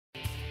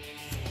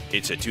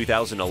It's a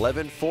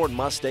 2011 Ford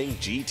Mustang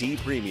GT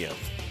Premium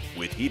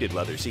with heated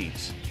leather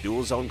seats,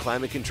 dual zone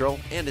climate control,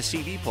 and a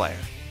CD player.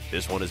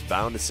 This one is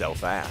bound to sell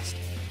fast.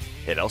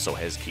 It also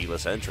has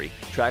keyless entry,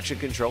 traction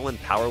control,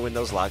 and power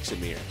windows, locks,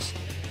 and mirrors.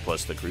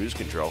 Plus the cruise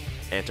control,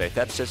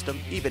 anti-theft system,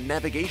 even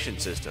navigation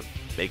system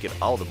make it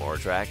all the more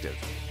attractive.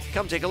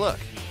 Come take a look.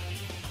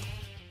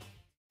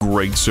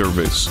 Great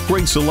service,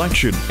 great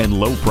selection, and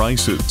low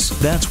prices.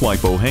 That's why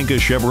Pohanka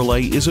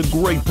Chevrolet is a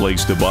great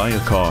place to buy a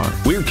car.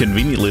 We're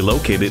conveniently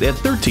located at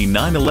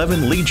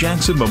 13911 Lee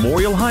Jackson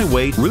Memorial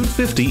Highway, Route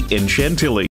 50 in Chantilly.